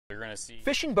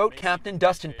Fishing boat captain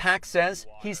Dustin Pack says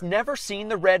he's never seen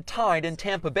the red tide in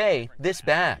Tampa Bay this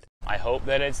bad. I hope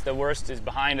that the worst is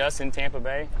behind us in Tampa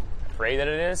Bay. I pray that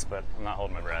it is, but I'm not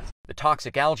holding my breath. The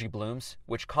toxic algae blooms,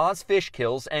 which cause fish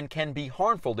kills and can be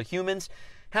harmful to humans,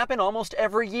 happen almost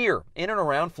every year in and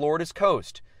around Florida's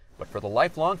coast. But for the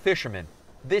lifelong fishermen,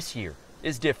 this year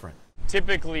is different.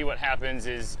 Typically what happens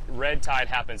is red tide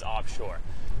happens offshore.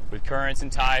 With currents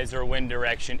and tides or wind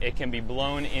direction, it can be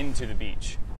blown into the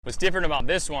beach. What's different about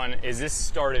this one is this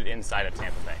started inside of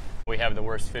Tampa Bay. We have the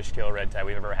worst fish kill red tide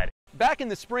we've ever had. Back in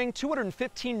the spring,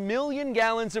 215 million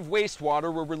gallons of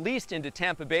wastewater were released into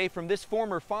Tampa Bay from this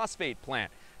former phosphate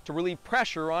plant to relieve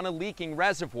pressure on a leaking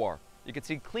reservoir. You can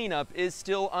see cleanup is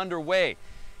still underway.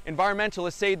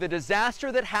 Environmentalists say the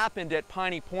disaster that happened at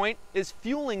Piney Point is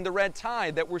fueling the red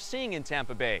tide that we're seeing in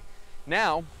Tampa Bay.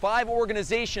 Now, 5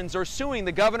 organizations are suing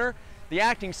the governor, the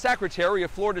acting secretary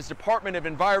of Florida's Department of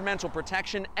Environmental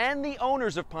Protection, and the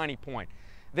owners of Piney Point.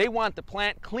 They want the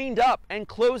plant cleaned up and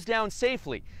closed down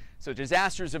safely, so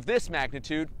disasters of this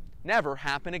magnitude never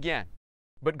happen again.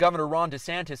 But Governor Ron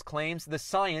DeSantis claims the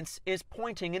science is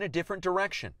pointing in a different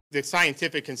direction. The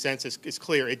scientific consensus is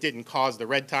clear. It didn't cause the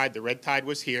red tide. The red tide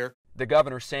was here. The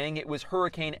governor saying it was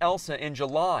Hurricane Elsa in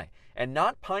July and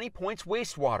not Piney Point's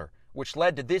wastewater, which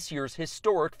led to this year's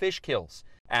historic fish kills.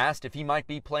 Asked if he might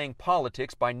be playing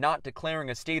politics by not declaring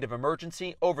a state of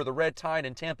emergency over the red tide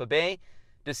in Tampa Bay,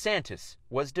 DeSantis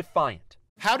was defiant.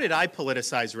 How did I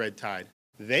politicize red tide?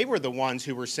 They were the ones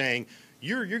who were saying,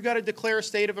 you got to declare a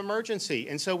state of emergency.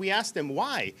 And so we asked them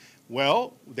why.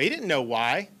 Well, they didn't know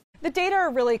why. The data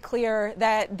are really clear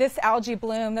that this algae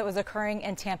bloom that was occurring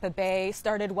in Tampa Bay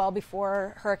started well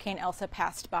before Hurricane Elsa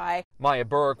passed by. Maya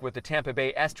Burke with the Tampa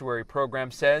Bay Estuary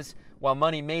Program says while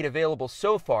money made available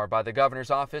so far by the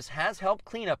governor's office has helped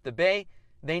clean up the bay,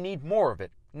 they need more of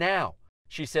it now.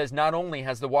 She says not only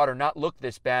has the water not looked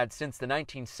this bad since the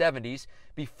 1970s,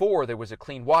 before there was a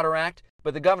Clean Water Act,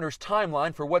 but the governor's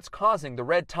timeline for what's causing the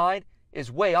red tide is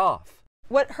way off.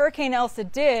 What Hurricane Elsa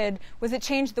did was it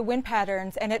changed the wind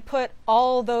patterns and it put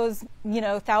all those,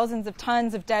 thousands of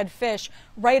tons of dead fish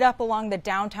right up along the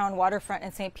downtown waterfront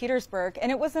in St. Petersburg,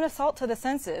 and it was an assault to the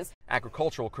senses.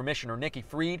 Agricultural Commissioner Nikki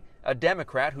Fried, a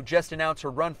Democrat who just announced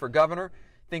her run for governor,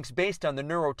 thinks based on the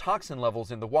neurotoxin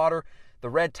levels in the water, the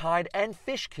red tide and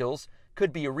fish kills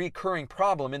could be a recurring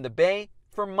problem in the bay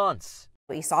for months.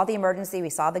 We saw the emergency, we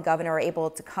saw the governor able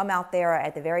to come out there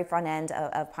at the very front end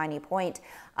of Piney Point,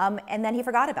 and then he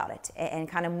forgot about it and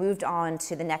kind of moved on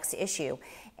to the next issue.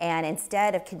 And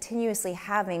instead of continuously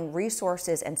having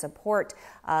resources and support,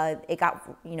 it got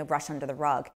brushed under the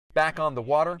rug. Back on the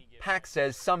water, Pack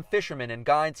says some fishermen and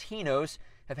guides he knows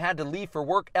have had to leave for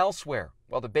work elsewhere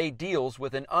while the bay deals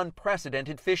with an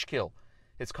unprecedented fish kill.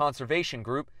 His conservation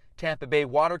group, Tampa Bay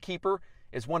Waterkeeper,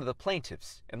 is one of the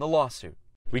plaintiffs in the lawsuit.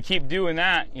 We keep doing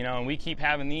that, and we keep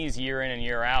having these year in and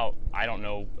year out. I don't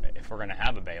know if we're going to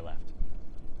have a bay left.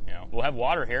 We'll have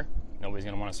water here. Nobody's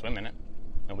going to want to swim in it.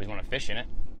 Nobody's going to fish in it.